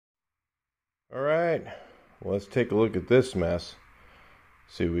All right, well, let's take a look at this mess.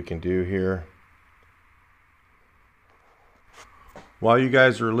 See what we can do here. While you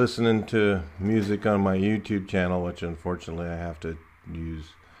guys are listening to music on my YouTube channel, which unfortunately I have to use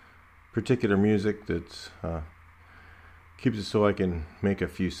particular music that's keeps it so I can make a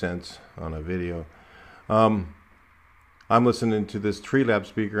few cents on a video. I'm listening to this Tree Lab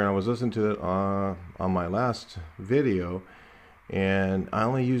speaker, and I was listening to it on my last video, and I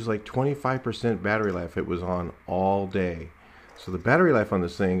only used like 25% battery life. It was on all day. So the battery life on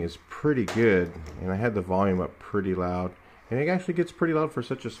this thing is pretty good, and I had the volume up pretty loud, and it actually gets pretty loud for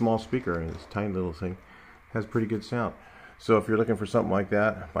such a small speaker, and this tiny little thing has pretty good sound. So if you're looking for something like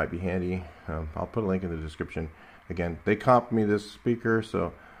that, it might be handy. I'll put a link in the description. Again, they comped me this speaker,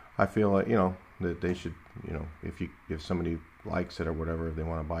 so I feel like, you know, that they should, you know, if somebody likes it or whatever, if they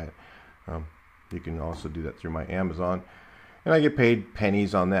want to buy it, you can also do that through my Amazon, and I get paid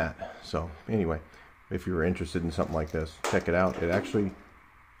pennies on that. So anyway, if you were interested in something like this, check it out. It actually,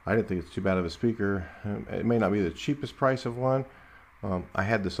 I didn't think it's too bad of a speaker. It may not be the cheapest price of one. I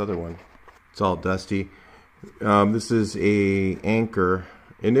had this other one. It's all dusty. This is a Anchor,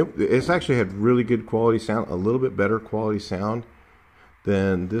 and it's actually had really good quality sound, a little bit better quality sound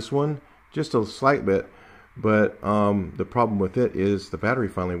than this one, just a slight bit. But the problem with it is the battery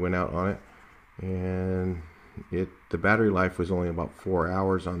finally went out on it, and the battery life was only about 4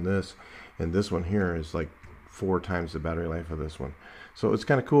 hours on this, and this one here is like 4 times the battery life of this one. So it's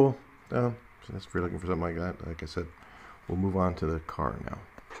kind of cool. So if you're looking for something like that, like I said, we'll move on to the car now.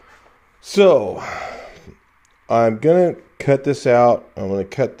 So I'm gonna cut this out. I'm gonna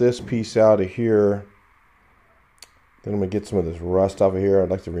cut this piece out of here. Then I'm gonna get some of this rust off of here. I'd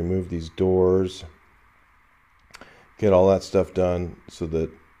like to remove these doors, get all that stuff done so that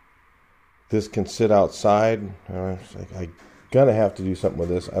this can sit outside. I'm gonna have to do something with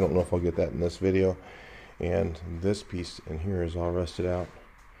this. I don't know if I'll get that in this video. And this piece in here is all rusted out.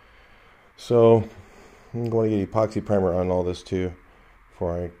 So I'm going to get epoxy primer on all this too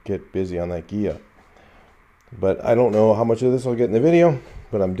before I get busy on that Gia. But I don't know how much of this I'll get in the video,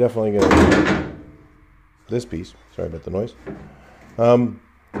 but I'm definitely going to this piece. Sorry about the noise.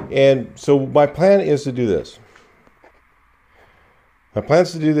 And so my plan is to do this. My plan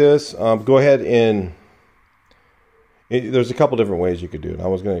is to do this. Go ahead and there's a couple different ways you could do it. I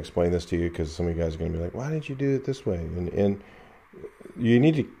was going to explain this to you because some of you guys are going to be like, why didn't you do it this way? And you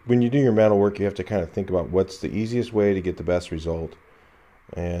need to, when you do your metalwork, you have to kind of think about what's the easiest way to get the best result.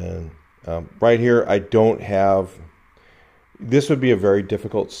 And right here, I don't have, this would be a very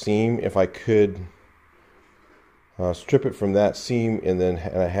difficult seam if I could strip it from that seam and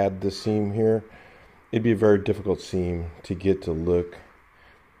I had this seam here. It'd be a very difficult seam to get to look.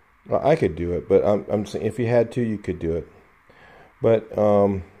 Well, I could do it, but I'm saying if you had to, you could do it. But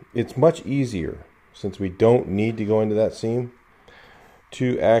it's much easier, since we don't need to go into that seam,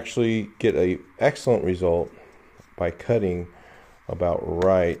 to actually get an excellent result by cutting about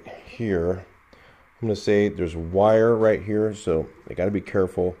right here. I'm going to say there's wire right here, so I got to be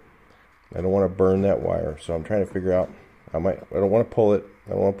careful. I don't want to burn that wire, so I'm trying to figure out. I don't want to pull it. I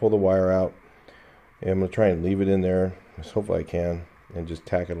don't want to pull the wire out. And I'm going to try and leave it in there as hopefully I can, and just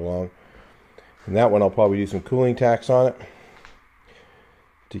tack it along. And that one I'll probably do some cooling tacks on it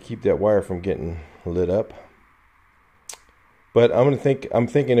to keep that wire from getting lit up. But I'm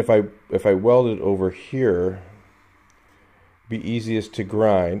thinking if I weld it over here, it'd be easiest to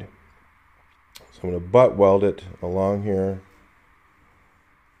grind. So I'm going to butt weld it along here,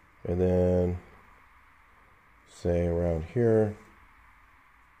 and then say around here.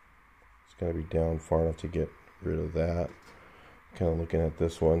 It's got to be down far enough to get rid of that. Kind of looking at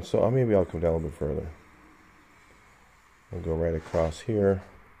this one, so maybe I'll come down a little bit further. I'll go right across here.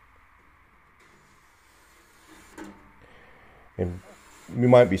 And you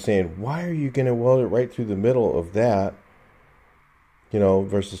might be saying, why are you going to weld it right through the middle of that, you know,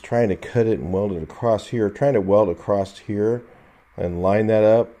 versus trying to cut it and weld it across here? Trying to weld across here and line that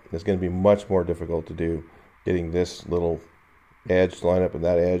up is going to be much more difficult to do. Getting this little edge to line up with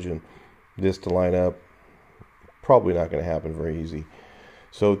that edge and this to line up, probably not going to happen very easy.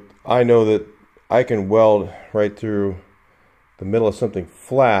 So I know that I can weld right through the middle of something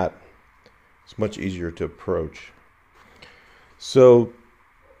flat. It's much easier to approach. So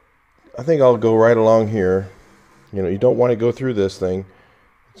I think I'll go right along here. You know, you don't want to go through this thing.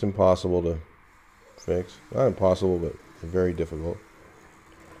 It's impossible to fix. Not impossible, but very difficult.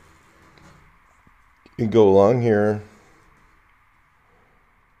 You can go along here.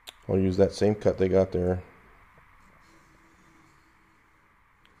 I'll use that same cut they got there.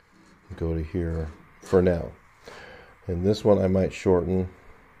 Go to here for now. And this one I might shorten.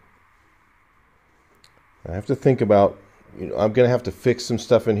 I have to think about, I'm going to have to fix some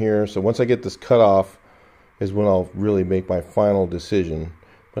stuff in here. So once I get this cut off is when I'll really make my final decision.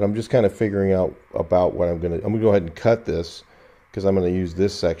 But I'm just kind of figuring out about what I'm going to go ahead and cut this, because I'm going to use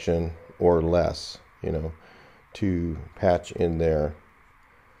this section or less, to patch in there.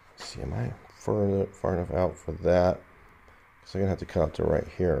 Let's see, am I far enough out for that? So I'm going to have to cut out to right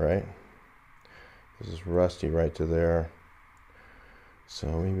here, right? This is rusty right to there. So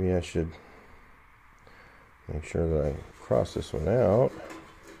maybe I should make sure that I cross this one out.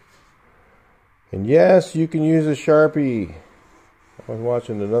 And yes, you can use a Sharpie. I was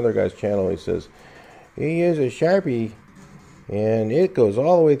watching another guy's channel. He says, he uses a Sharpie and it goes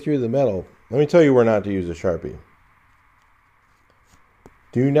all the way through the metal. Let me tell you where not to use a Sharpie.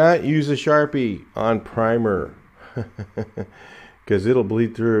 Do not use a Sharpie on primer, because it'll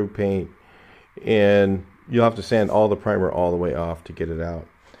bleed through paint and you'll have to sand all the primer all the way off to get it out.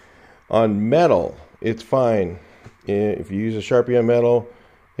 On metal, it's fine. If you use a Sharpie on metal,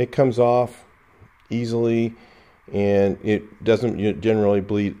 it comes off easily and it doesn't generally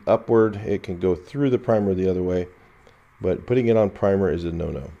bleed upward. It can go through the primer the other way, but putting it on primer is a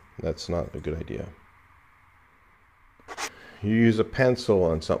no-no. That's not a good idea. You use a pencil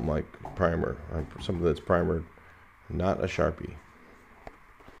on something like primer, on something that's primered, not a Sharpie.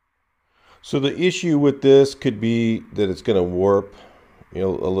 So the issue with this could be that it's going to warp, a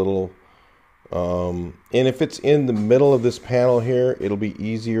little. And if it's in the middle of this panel here, it'll be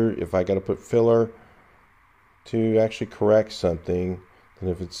easier if I got to put filler to actually correct something. And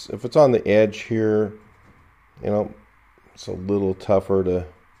if it's on the edge here, it's a little tougher to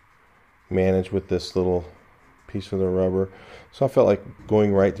manage with this little piece of the rubber. So I felt like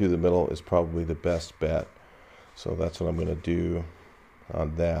going right through the middle is probably the best bet. So that's what I'm going to do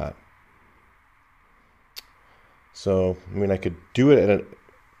on that. So, I could do it at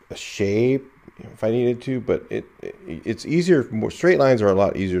a shape if I needed to, but it's easier. Straight lines are a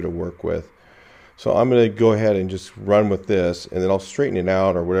lot easier to work with. So I'm going to go ahead and just run with this, and then I'll straighten it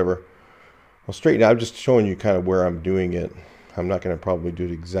out or whatever. I'll straighten it out. I'm just showing you kind of where I'm doing it. I'm not going to probably do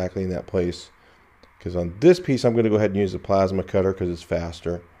it exactly in that place, because on this piece I'm going to go ahead and use the plasma cutter because it's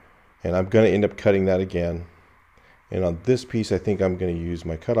faster, and I'm going to end up cutting that again. And on this piece I think I'm going to use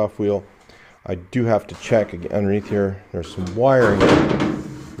my cutoff wheel. I do have to check underneath here. There's some wiring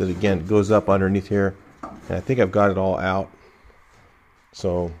that again goes up underneath here, and I think I've got it all out.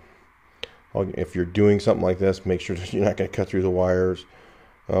 So if you're doing something like this, make sure that you're not going to cut through the wires.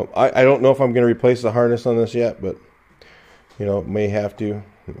 I don't know if I'm going to replace the harness on this yet, but may have to.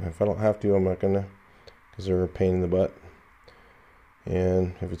 If I don't have to, I'm not going to, because they're a pain in the butt.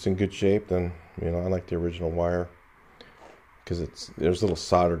 And if it's in good shape, then I like the original wire, because there's little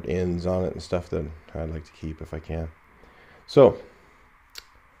soldered ends on it and stuff that I'd like to keep if I can. So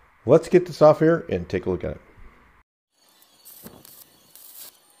let's get this off here and take a look at it.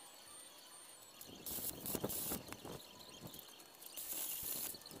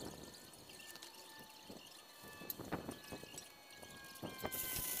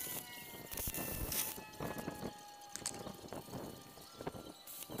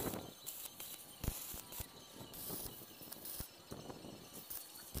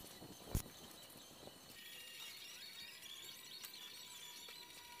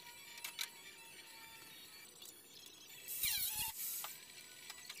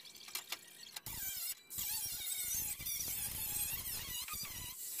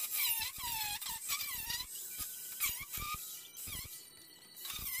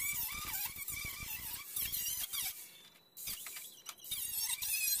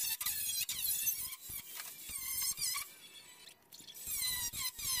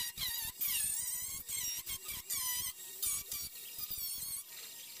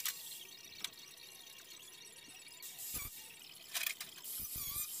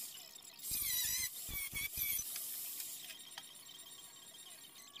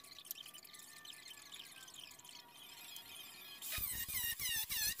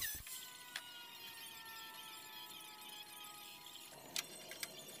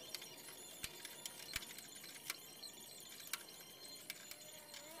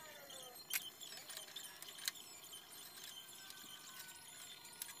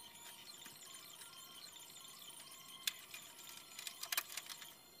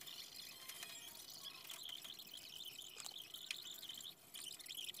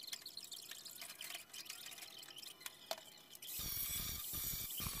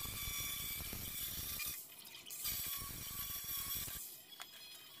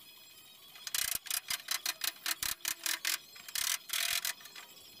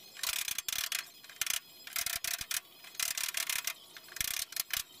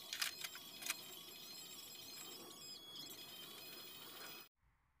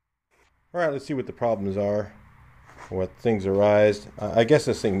 Alright, let's see what the problems are, what things arise. I guess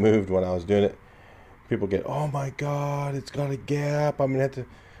this thing moved when I was doing it. People get, oh my god, it's got a gap. I'm going to have to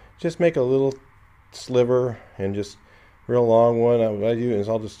just make a little sliver and just real long one. What I do is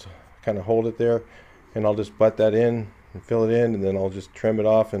I'll just kind of hold it there and I'll just butt that in and fill it in, and then I'll just trim it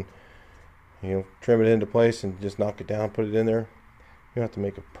off and trim it into place and just knock it down, put it in there. You don't have to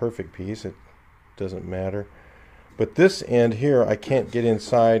make a perfect piece, it doesn't matter. But this end here, I can't get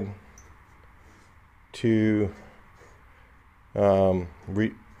inside to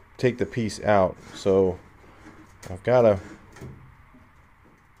take the piece out, so I've got to,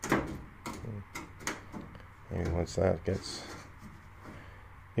 maybe once that gets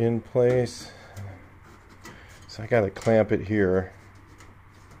in place, so I got to clamp it here.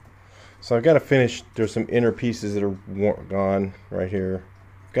 So I've got to finish, there's some inner pieces that are gone right here.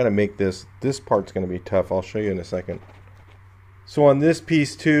 I've got to make this part's going to be tough. I'll show you in a second. So on this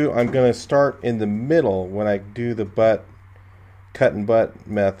piece too, I'm going to start in the middle. When I do the cut and butt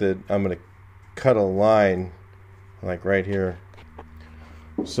method, I'm going to cut a line like right here.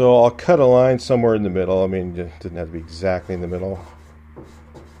 So I'll cut a line somewhere in the middle. I mean, it doesn't have to be exactly in the middle.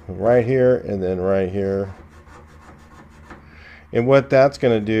 Right here and then right here. And what that's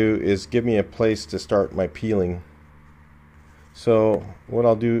going to do is give me a place to start my peeling. So what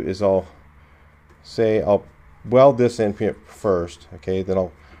I'll do is I'll weld this in first, okay, then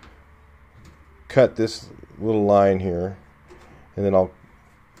I'll cut this little line here, and then I'll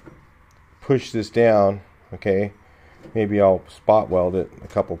push this down, okay. Maybe I'll spot weld it a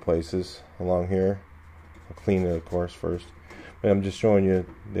couple places along here. I'll clean it, of course, first, but I'm just showing you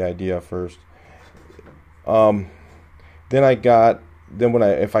the idea first. Then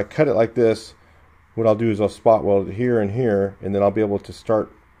if I cut it like this, what I'll do is I'll spot weld it here and here, and then I'll be able to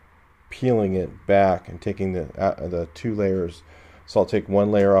start peeling it back and taking the two layers. So I'll take one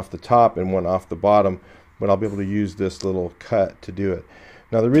layer off the top and one off the bottom, but I'll be able to use this little cut to do it.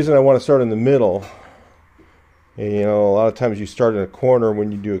 Now the reason I want to start in the middle, a lot of times you start in a corner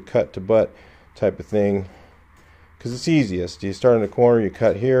when you do a cut to butt type of thing, because it's easiest. You start in a corner, you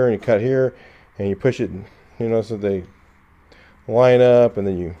cut here and you cut here, and you push it, so they line up, and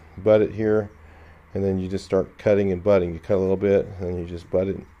then you butt it here, and then you just start cutting and butting. You cut a little bit, and then you just butt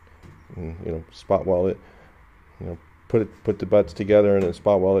it, and spot weld it, put the butts together and then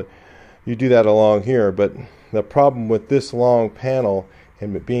spot weld it. You do that along here, but the problem with this long panel,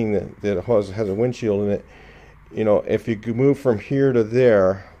 and it being that it has a windshield in it, if you move from here to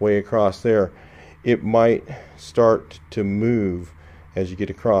there, way across there, it might start to move as you get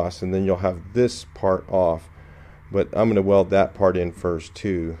across, and then you'll have this part off. But I'm going to weld that part in first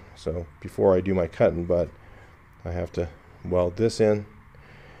too. So before I do my cut and butt, I have to weld this in.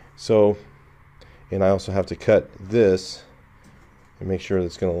 So, and I also have to cut this and make sure that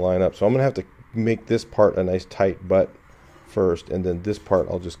it's going to line up. So I'm going to have to make this part a nice tight butt first, and then this part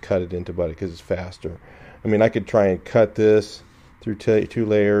I'll just cut it into butt because it's faster. I mean, I could try and cut this through two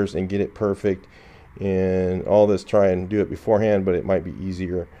layers and get it perfect and all this, try and do it beforehand, but it might be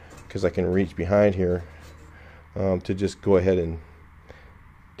easier because I can reach behind here to just go ahead and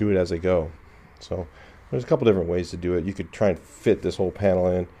do it as I go. So there's a couple different ways to do it. You could try and fit this whole panel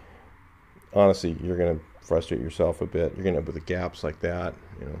in. Honestly, you're going to frustrate yourself a bit. You're going to end up with gaps like that.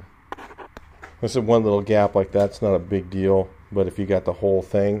 This is one little gap like that's not a big deal, but if you got the whole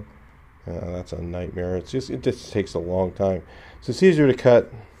thing, that's a nightmare. It just takes a long time. So it's easier to cut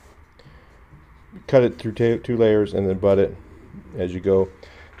it through two layers and then butt it as you go.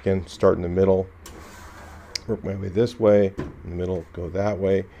 Again, start in the middle, work my way this way, in the middle, go that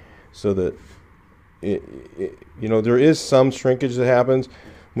way, so that there is some shrinkage that happens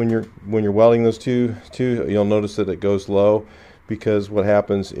when you're welding those two. You'll notice that it goes low, because what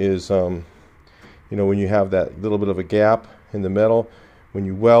happens is when you have that little bit of a gap in the metal, when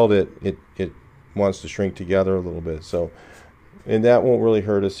you weld it wants to shrink together a little bit. So, and that won't really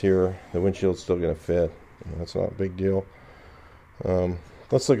hurt us here. The windshield's still going to fit. That's not a big deal.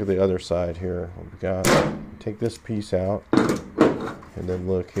 Let's look at the other side here. What we got? Take this piece out, and then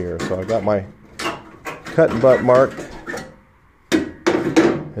look here. So I got my cut and butt marked,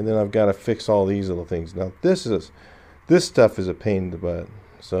 and then I've got to fix all these little things. Now this stuff is a pain in the butt.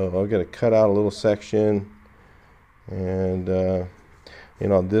 So I've got to cut out a little section, and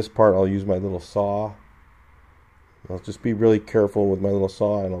on this part I'll use my little saw. I'll just be really careful with my little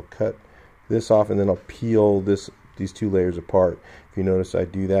saw, and I'll cut this off, and then I'll peel these two layers apart. If you notice, I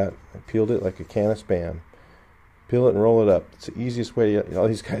do that. I peeled it like a can of Spam. Peel it and roll it up. It's the easiest way. All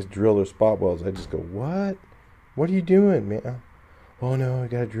these guys drill their spot welds. I just go, what? What are you doing, man? Oh no, I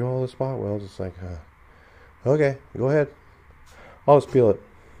gotta drill all the spot welds. It's like, okay, go ahead. I'll just peel it.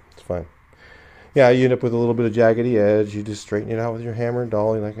 It's fine. yeah, you end up with a little bit of jaggedy edge. You just straighten it out with your hammer and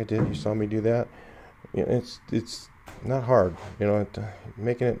dolly like I did. You saw me do that. You know, it's not hard. You know,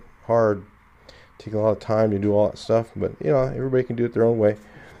 making it hard takes a lot of time to do all that stuff. But you know, everybody can do it their own way.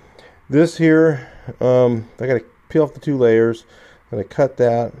 This here, I got to peel off the 2 layers. I'm going to cut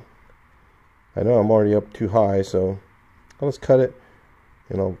that. I know I'm already up too high, so I'll just cut it.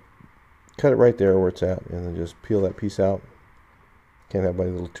 And I'll cut it right there where it's at, and then just peel that piece out. Can't have my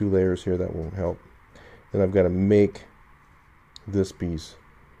little 2 layers here, that won't help. Then I've got to make this piece,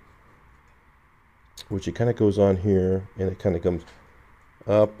 which it kind of goes on here, and it kind of comes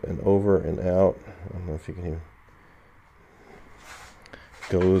up and over and out. I don't know if you can hear.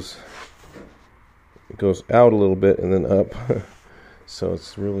 It goes out a little bit and then up. So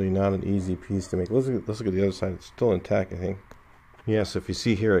it's really not an easy piece to make. Let's look at the other side. It's still intact, I think. Yeah, so if you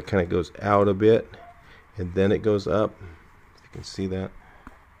see here, it kind of goes out a bit, and then it goes up. If you can see that.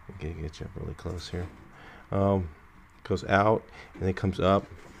 Okay, get you up really close here. It goes out, and then it comes up.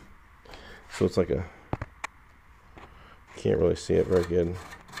 So it's like a... Can't really see it very good.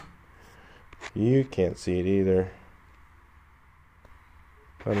 You can't see it either.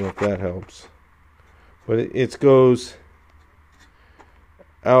 I don't know if that helps. But it goes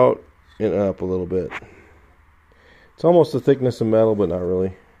out and up a little bit. It's almost the thickness of metal, but not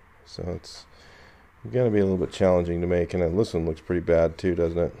really. So it's going to be a little bit challenging to make. And this one looks pretty bad too,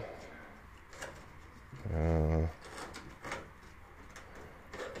 doesn't it?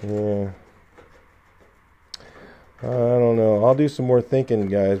 Yeah. I don't know. I'll do some more thinking,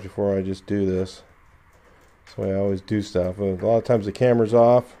 guys, before I just do this. That's the way I always do stuff. A lot of times the camera's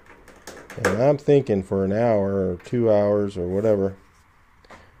off, and I'm thinking for an hour or 2 hours or whatever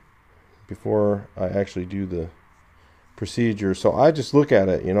before I actually do the procedure. So I just look at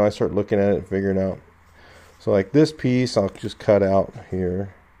it, you know, I start looking at it and figuring out. So like this piece, I'll just cut out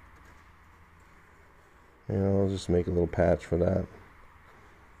here. You know, I'll just make a little patch for that.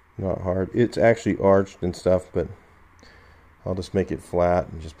 Not hard. It's actually arched and stuff, but I'll just make it flat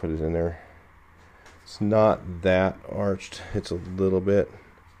and just put it in there. It's not that arched. It's a little bit.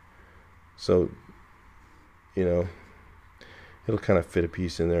 So, you know, it'll kind of fit a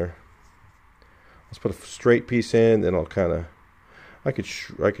piece in there. Let's put a straight piece in, then I'll kind of, I could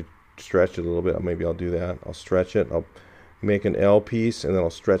stretch it a little bit. Maybe I'll do that. I'll stretch it. I'll make an L piece, and then I'll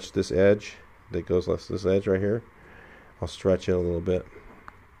stretch this edge that goes this edge right here. I'll stretch it a little bit.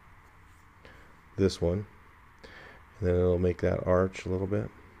 This one, and then it'll make that arch a little bit.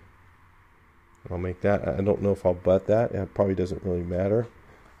 I'll make that. I don't know if I'll butt that. It probably doesn't really matter.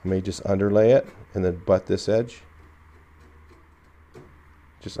 I may just underlay it and then butt this edge.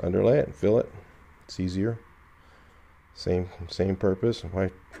 Just underlay it and fill it. It's easier. Same purpose.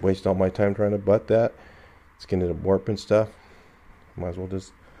 Why waste all my time trying to butt that? It's going to end up warping stuff. Might as well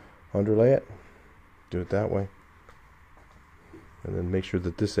just underlay it. Do it that way. And then make sure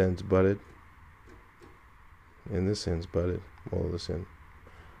that this end's butted. And this end's butted. Well, this end,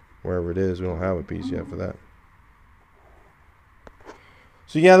 wherever it is, we don't have a piece yet for that.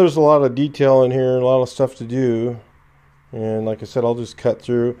 So yeah, there's a lot of detail in here, a lot of stuff to do. And like I said, I'll just cut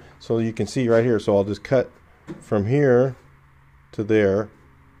through so you can see right here. So I'll just cut from here to there,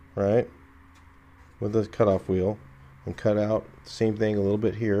 right, with the cutoff wheel, and cut out the same thing a little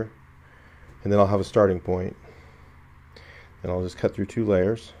bit here. And then I'll have a starting point. And I'll just cut through 2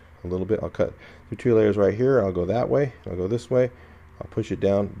 layers a little bit. I'll cut through 2 layers right here. I'll go that way. I'll go this way. I'll push it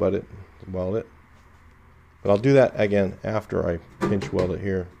down, butt it, weld it. But I'll do that again after I pinch weld it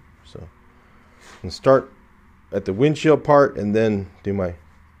here. So, and start at the windshield part and then do my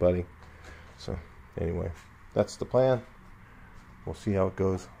butting. So anyway, that's the plan. We'll see how it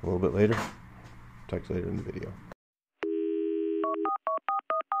goes a little bit later. Talk to you later in the video.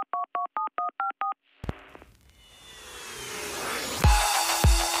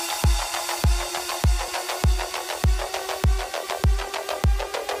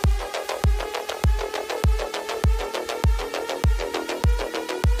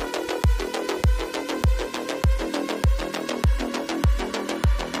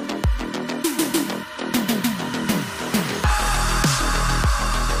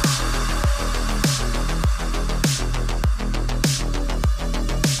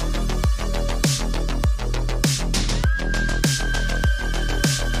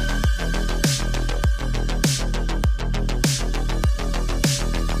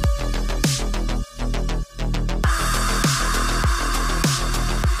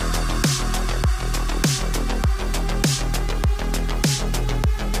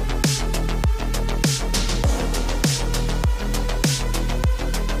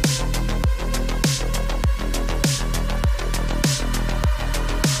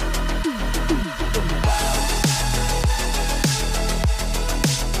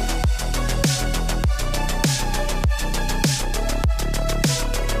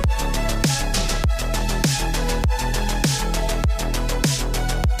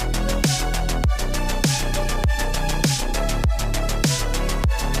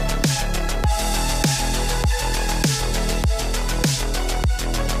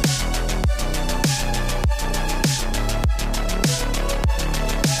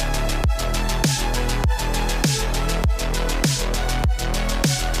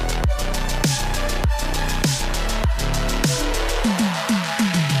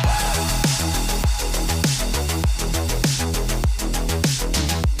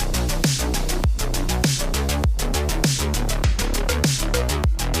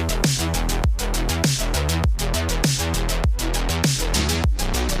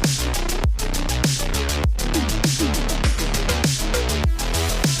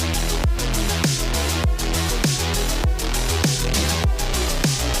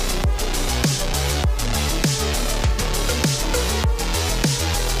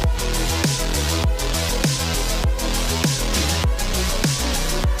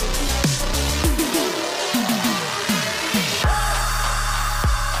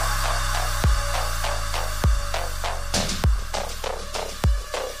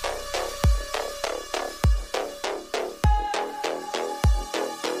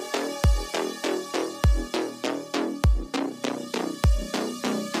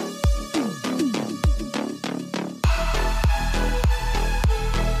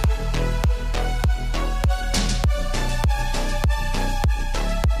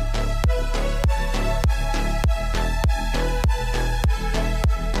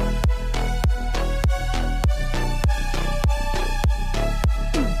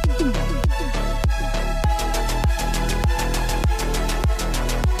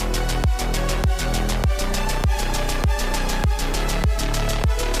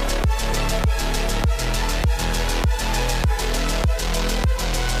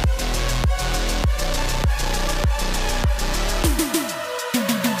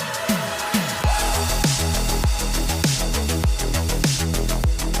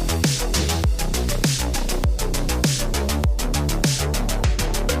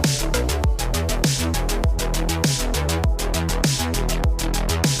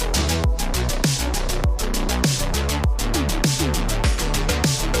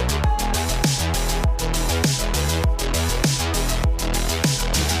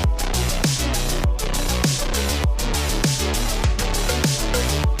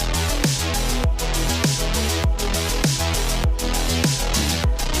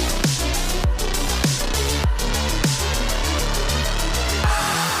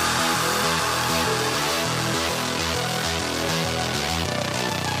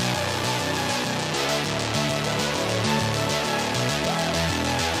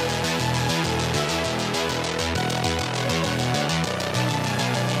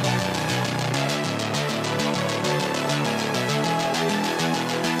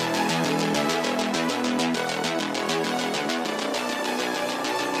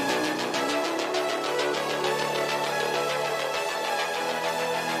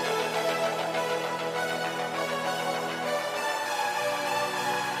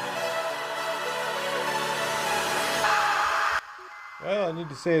 I need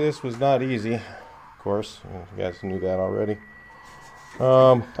to say this was not easy. Of course, you guys knew that already.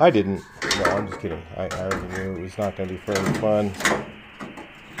 I didn't. No, I'm just kidding. I already knew it was not going to be very fun.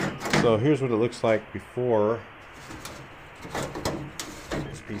 So here's what it looks like before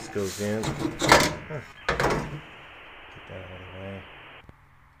this piece goes in. Get that out of the way.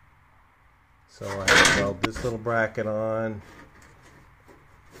 So I have to weld this little bracket on.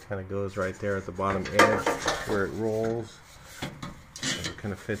 Kind of goes right there at the bottom edge where it rolls. And it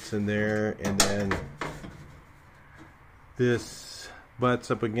kind of fits in there, and then this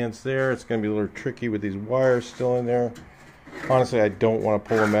butts up against there. It's going to be a little tricky with these wires still in there. Honestly, I don't want to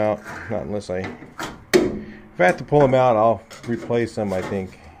pull them out, not unless if I have to pull them out, I'll replace them, I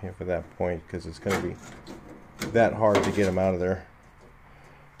think, for that point, because it's going to be that hard to get them out of there,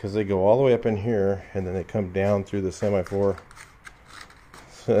 because they go all the way up in here and then they come down through the semi-floor.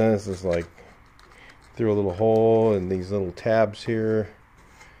 So this is like through a little hole and these little tabs here,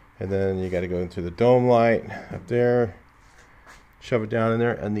 and then you got to go into the dome light up there, shove it down in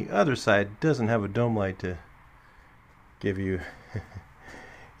there, and the other side doesn't have a dome light to give you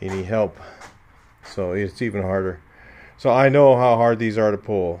any help, so it's even harder. So I know how hard these are to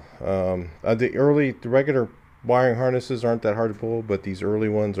pull. The regular wiring harnesses aren't that hard to pull, but these early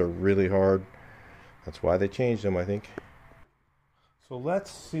ones are really hard. That's why they changed them, I think. So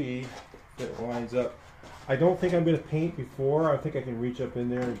let's see if it lines up. I don't think I'm going to paint before. I think I can reach up in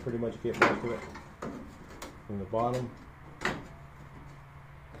there and pretty much get most of it from the bottom.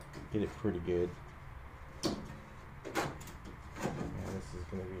 Get it pretty good. This is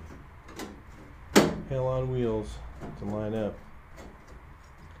going to be hell on wheels to line up.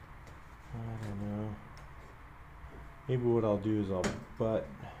 I don't know. Maybe what I'll do is I'll butt.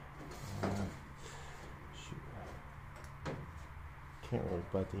 Shoot. Can't really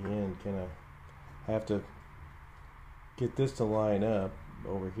butt the end, can I? I have to get this to line up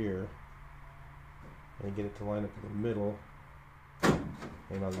over here and get it to line up in the middle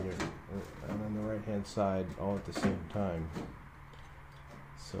and on the right hand side all at the same time.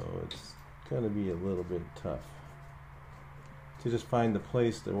 So it's going to be a little bit tough to just find the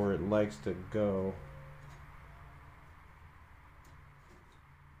place where it likes to go.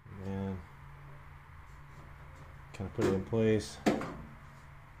 And kind of put it in place.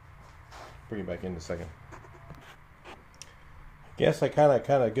 Bring it back in a second. I guess I kind of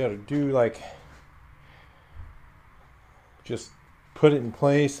got to do like just put it in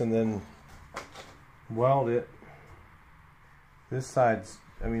place and then weld it. This side's,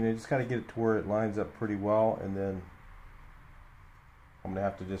 I mean, I just got to get it to where it lines up pretty well, and then I'm gonna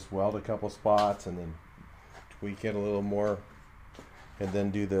have to just weld a couple spots and then tweak it a little more, and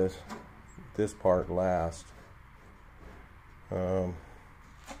then do this part last.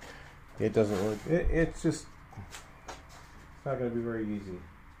 It doesn't work. It's just, it's not going to be very easy.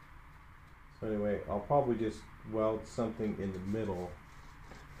 So anyway, I'll probably just weld something in the middle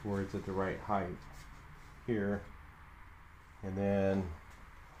where it's at the right height here, and then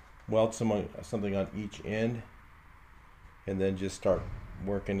weld something on each end, and then just start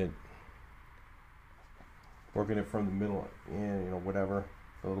working it from the middle in, whatever,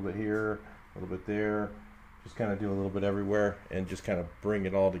 a little bit here, a little bit there, just kind of do a little bit everywhere and just kind of bring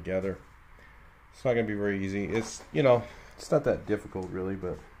it all together. It's not going to be very easy. It's, it's not that difficult really,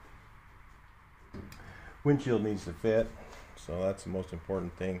 but windshield needs to fit, so that's the most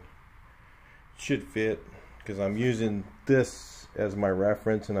important thing. It should fit, because I'm using this as my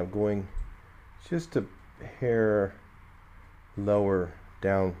reference, and I'm going just a hair lower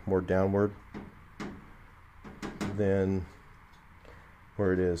down, more downward than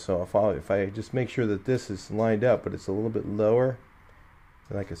where it is. So if I just make sure that this is lined up, but it's a little bit lower,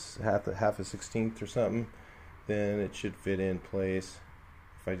 like a half a 16th or something, then it should fit in place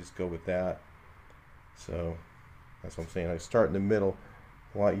if I just go with that. So that's what I'm saying. I start in the middle,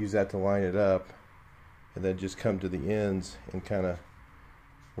 use that to line it up, and then just come to the ends and kind of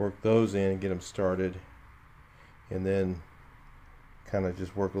work those in and get them started, and then kind of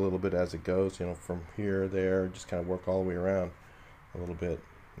just work a little bit as it goes, from here, there, just kind of work all the way around a little bit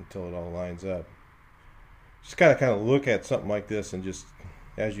until it all lines up. Just kind of look at something like this, and just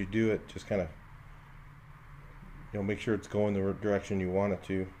as you do it, just kind of make sure it's going the direction you want it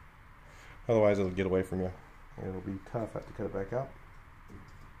to. Otherwise it'll get away from you. It'll be tough. I have to cut it back out.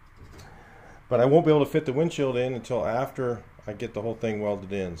 But I won't be able to fit the windshield in until after I get the whole thing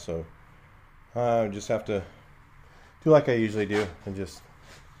welded in. So I just have to do like I usually do and just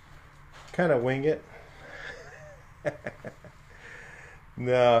kind of wing it.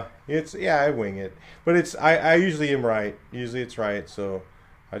 No, I wing it. But I usually am right. Usually it's right. So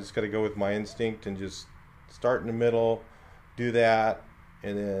I just got to go with my instinct and just start in the middle, do that,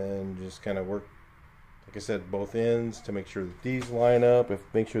 and then just kind of work, like I said, both ends to make sure that these line up.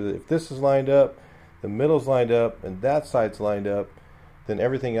 Make sure that if this is lined up, the middle's lined up, and that side's lined up, then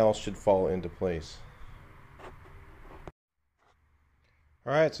everything else should fall into place.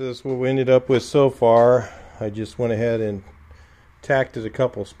 Alright, so this is what we ended up with so far. I just went ahead and tacked it a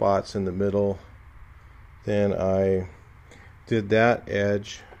couple spots in the middle. Then I did that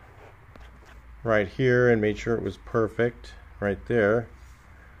edge right here and made sure it was perfect right there.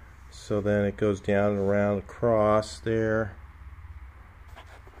 So then it goes down and around across there.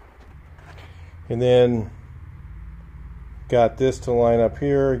 And then got this to line up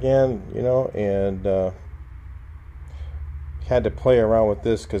here again, you know, and had to play around with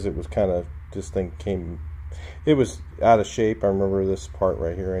this because it was kind of, this thing came, it was out of shape. I remember this part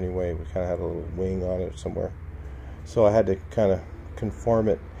right here anyway. We kind of had a little wing on it somewhere. So I had to kind of conform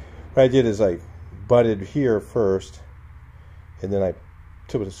it. What I did is I butted here first, and then I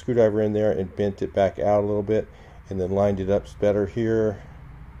took a screwdriver in there and bent it back out a little bit, and then lined it up better here,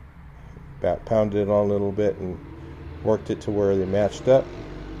 pounded it on a little bit, and worked it to where they matched up.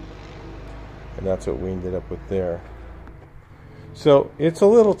 And that's what we ended up with there. So it's a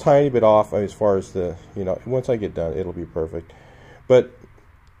little tiny bit off as far as the, you know, once I get done, it'll be perfect. But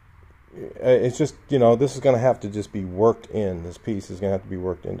it's just, you know, this is going to have to just be worked in. This piece is going to have to be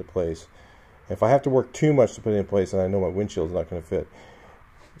worked into place. If I have to work too much to put it in place, then I know my windshield's not going to fit.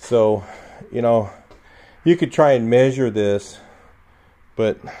 So, you know, you could try and measure this,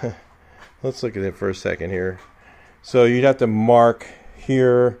 but let's look at it for a second here. So you'd have to mark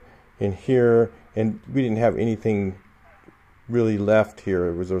here and here, and we didn't have anything really left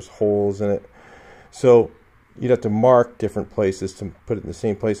here. There's holes in it. So you'd have to mark different places to put it in the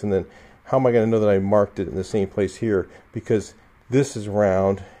same place, and then how am I going to know that I marked it in the same place here? Because this is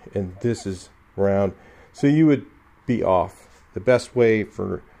round and this is round, so you would be off. The best way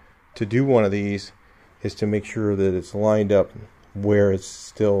to do one of these is to make sure that it's lined up where it's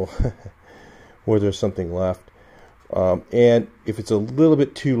still where there's something left. And if it's a little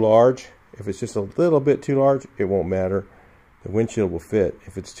bit too large, if it's just a little bit too large, it won't matter. The windshield will fit.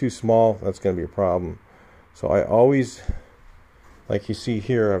 If it's too small, that's going to be a problem. So I always, like you see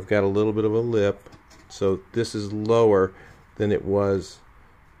here, I've got a little bit of a lip, so this is lower than it was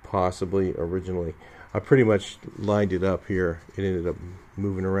possibly originally. I pretty much lined it up here. It ended up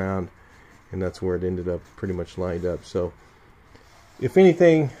moving around, and that's where it ended up pretty much lined up. So if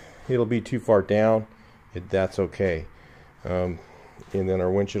anything, it'll be too far down. That's okay. And then our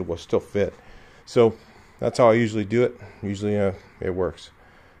windshield will still fit. So that's how I usually do it. Usually it works.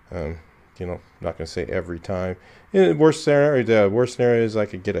 You know, not going to say every time. In the worst scenario is I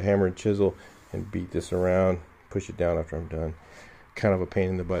could get a hammer and chisel and beat this around, push it down after I'm done. Kind of a pain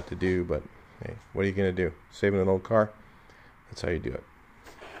in the butt to do, but hey, what are you going to do? Saving an old car? That's how you do it.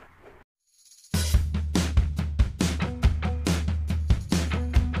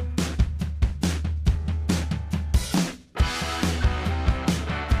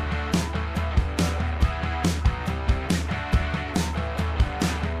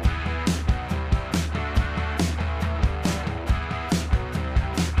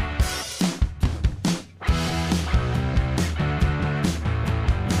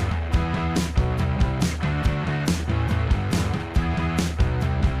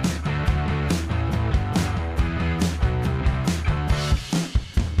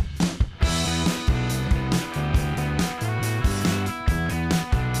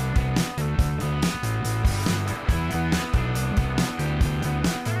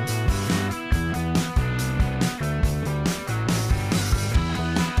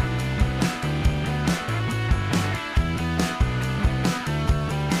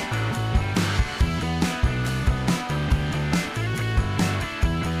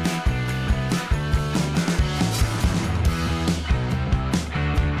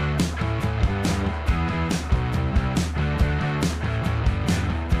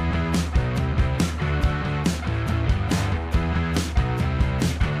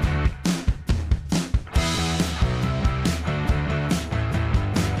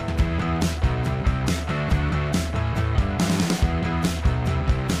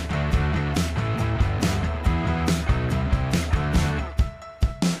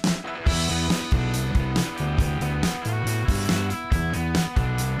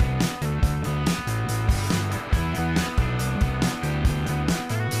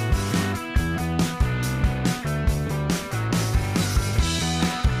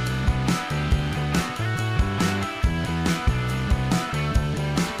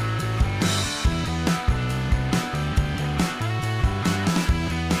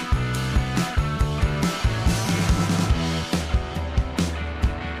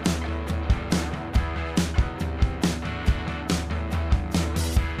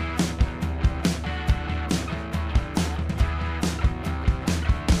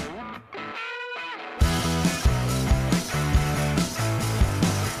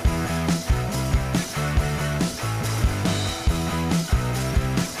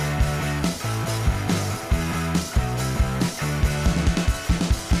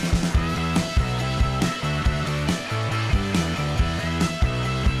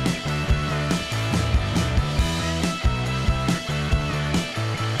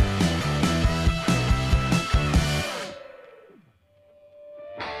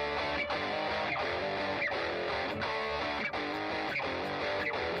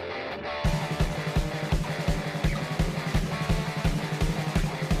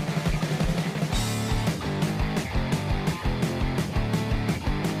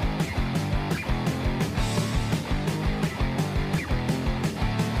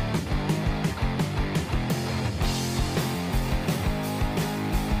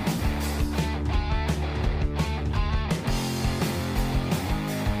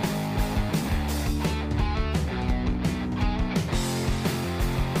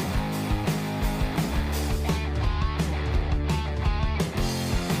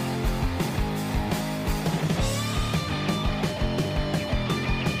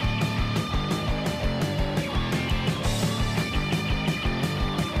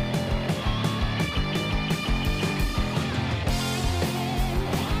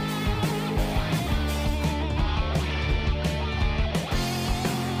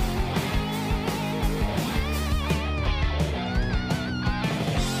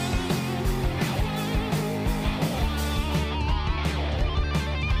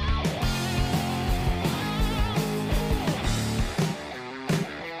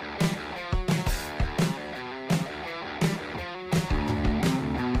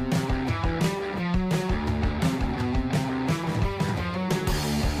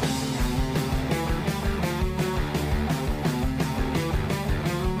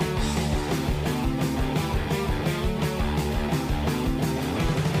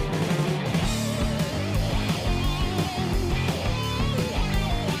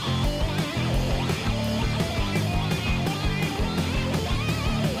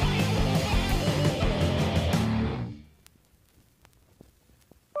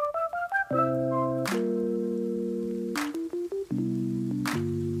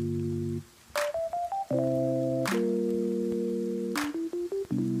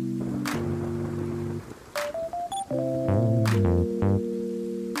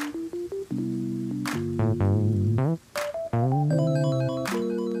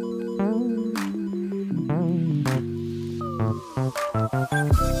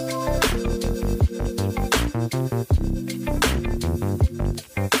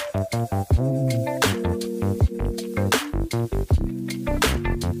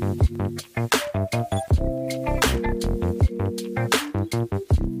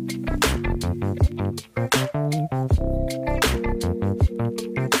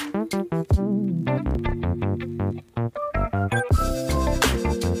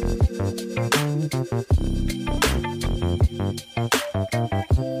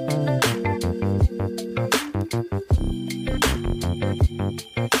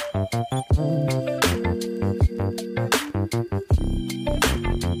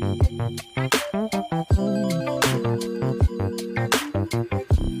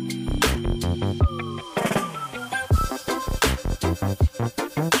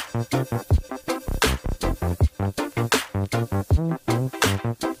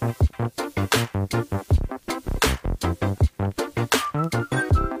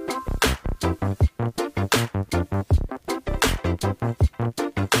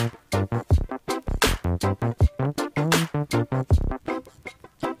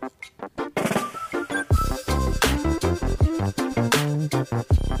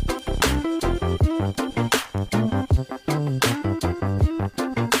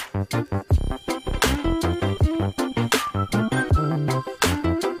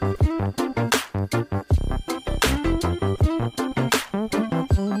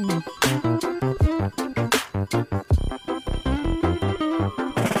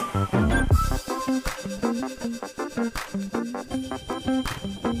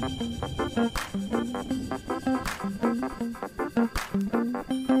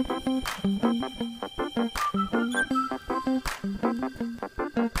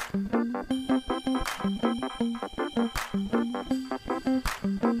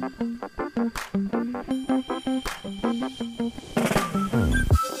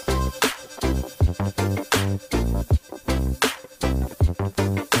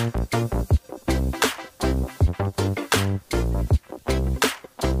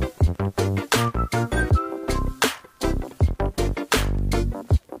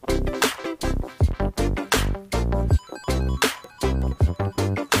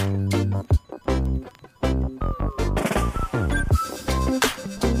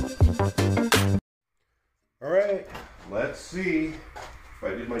 Alright, let's see if I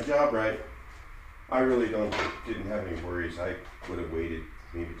did my job right. I really didn't have any worries. I would have waited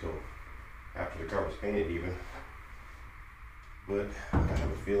maybe till after the car was painted even. But I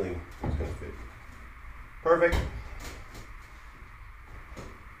have a feeling it's going to fit. Perfect.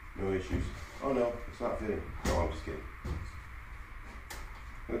 No issues. Oh no, it's not fitting. No, I'm just kidding.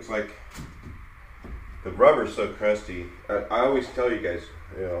 Looks like the rubber's so crusty. I always tell you guys,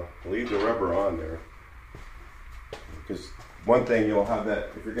 you know, leave the rubber on there. Because one thing you'll have that,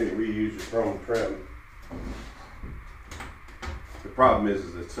 if you're going to reuse your chrome trim, the problem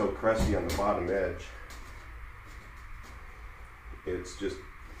is it's so crusty on the bottom edge. It's just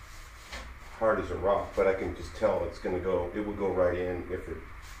hard as a rock, but I can just tell it's going to go, it will go right in if it,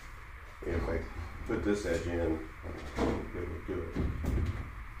 you know, if I put this edge in, it will do it.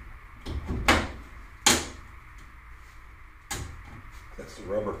 That's the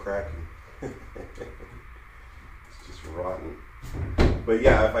rubber cracking. It's just rotten. But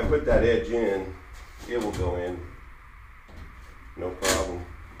yeah, if I put that edge in, it will go in. No problem.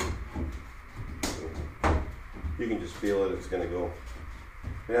 You can just feel it, it's going to go.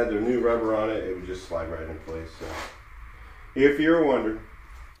 If it had the new rubber on it, it would just slide right in place. So, if you're wondering.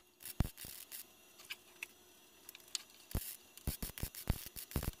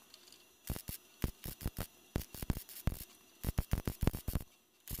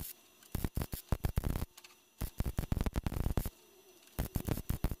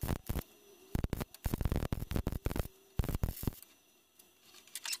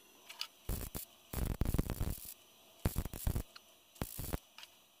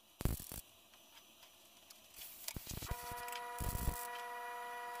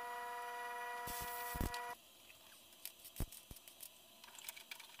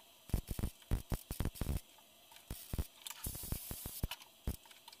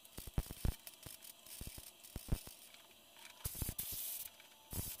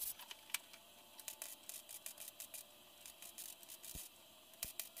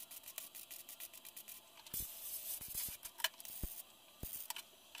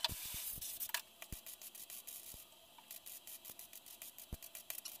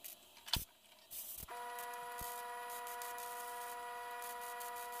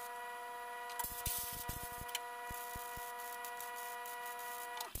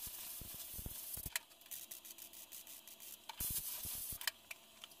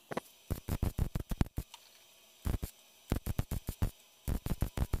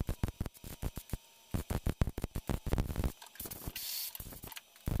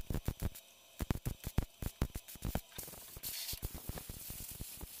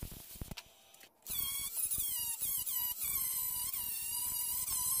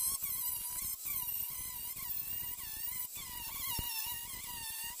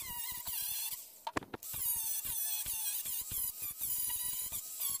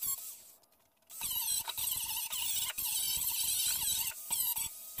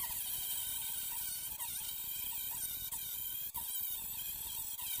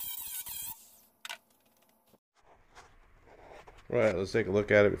 Right, let's take a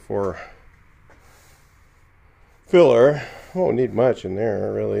look at it before filler. Won't need much in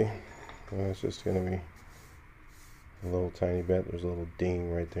there really. It's just going to be a little tiny bit. There's a little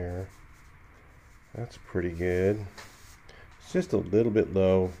ding right there. That's pretty good. It's just a little bit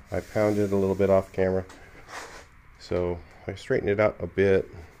low. I pounded it a little bit off camera, so I straightened it out a bit.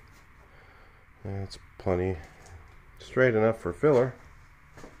 That's plenty straight enough for filler.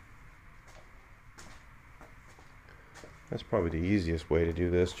 That's probably the easiest way to do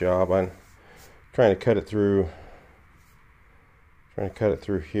this job. I'm trying to cut it through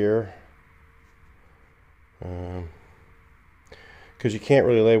here, because you can't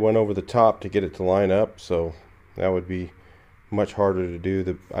really lay one over the top to get it to line up, so that would be much harder to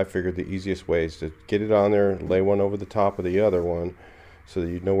do. I figured the easiest way is to get it on there, lay one over the top of the other one, so that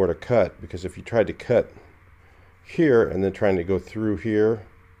you know where to cut. Because if you tried to cut here and then trying to go through here,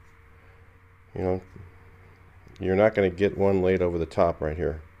 you know, you're not going to get one laid over the top right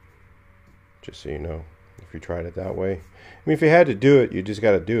here, just so you know, if you tried it that way. I mean, if you had to do it, you just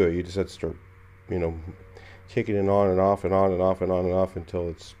got to do it. You just have to start, you know, kicking it on and off and on and off and on and off until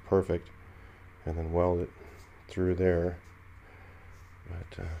it's perfect, and then weld it through there.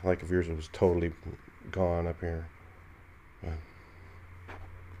 But like if yours was totally gone up here. But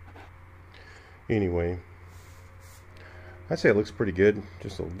anyway, I'd say it looks pretty good.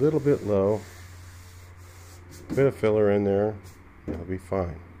 Just a little bit low. Bit of filler in there. That'll be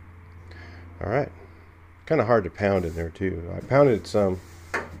fine. Alright. Kind of hard to pound in there too. I pounded some,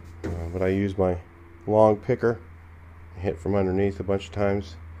 but I used my long picker. I hit from underneath a bunch of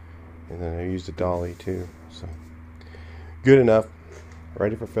times. And then I used a dolly too. So good enough.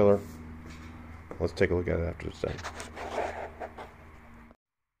 Ready for filler. Let's take a look at it after it's done.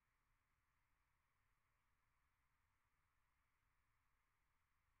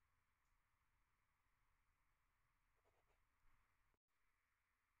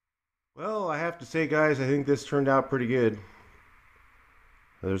 Well, I have to say, guys, I think this turned out pretty good.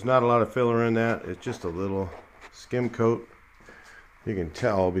 There's not a lot of filler in that. It's just a little skim coat. You can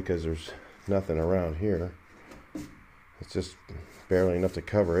tell because there's nothing around here. It's just barely enough to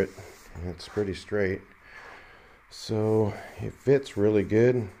cover it, and it's pretty straight. So it fits really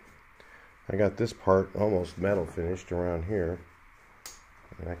good. I got this part almost metal finished around here,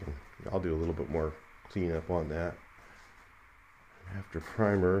 and I'll do a little bit more cleanup on that. After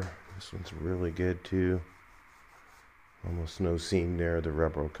primer, this one's really good too. Almost no seam there. The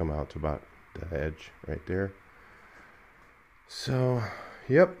rubber will come out to about the edge right there. So,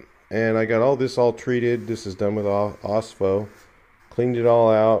 yep. And I got all this all treated. This is done with Osfo. Cleaned it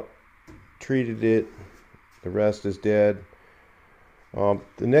all out. Treated it. The rest is dead. The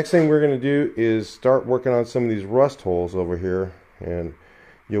next thing we're going to do is start working on some of these rust holes over here. And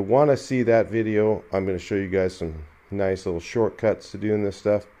you'll want to see that video. I'm going to show you guys some nice little shortcuts to doing this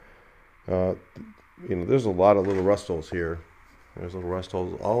stuff. You know, there's a lot of little rust holes here. There's little rust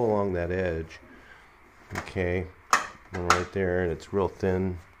holes all along that edge. Okay, right there, and it's real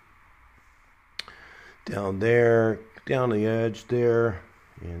thin. Down there, down the edge there,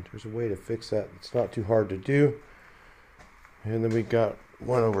 and there's a way to fix that. It's not too hard to do. And then we got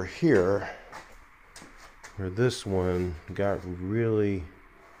one over here where this one got really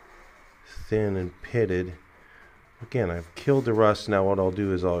thin and pitted. Again, I've killed the rust. Now what I'll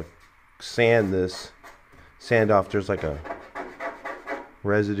do is I'll sand off. There's like a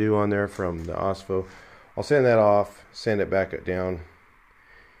residue on there from the Osfo. I'll sand that off, sand it back down,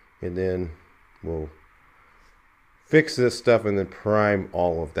 and then we'll fix this stuff and then prime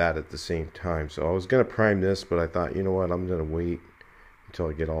all of that at the same time. So I was going to prime this, but I thought, you know what, I'm going to wait until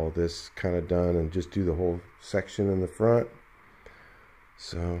I get all this kind of done and just do the whole section in the front.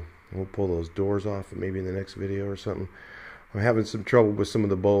 So we'll pull those doors off maybe in the next video or something. I'm having some trouble with some of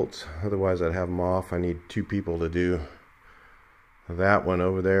the bolts. Otherwise I'd have them off. I need 2 people to do that one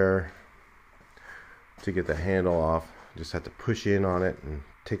over there to get the handle off. Just have to push in on it, and it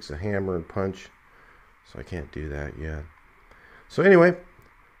takes a hammer and punch. So I can't do that yet. So anyway,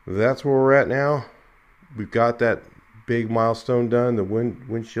 that's where we're at now. We've got that big milestone done, the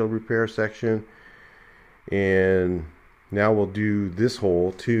windshield repair section. And now we'll do this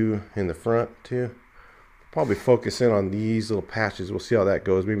hole too in the front too. Probably focus in on these little patches. We'll see how that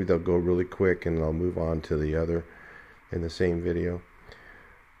goes. Maybe they'll go really quick and I'll move on to the other in the same video.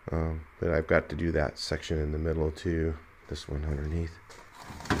 But I've got to do that section in the middle too. This one underneath.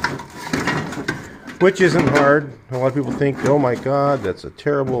 Which isn't hard. A lot of people think, oh my god, that's a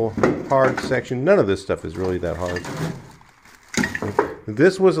terrible hard section. None of this stuff is really that hard.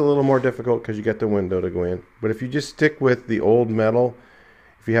 This was a little more difficult because you got the window to go in. But if you just stick with the old metal,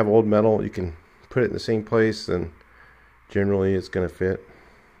 if you have old metal, you can put it in the same place, and generally it's going to fit.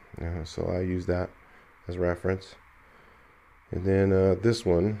 So I use that as reference. And then this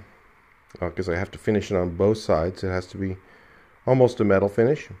one, because I have to finish it on both sides. It has to be almost a metal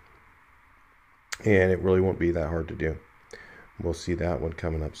finish, and it really won't be that hard to do. We'll see that one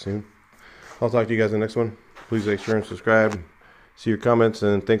coming up soon. I'll talk to you guys in the next one. Please like, share, and subscribe. See your comments,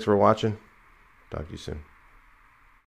 and thanks for watching. Talk to you soon.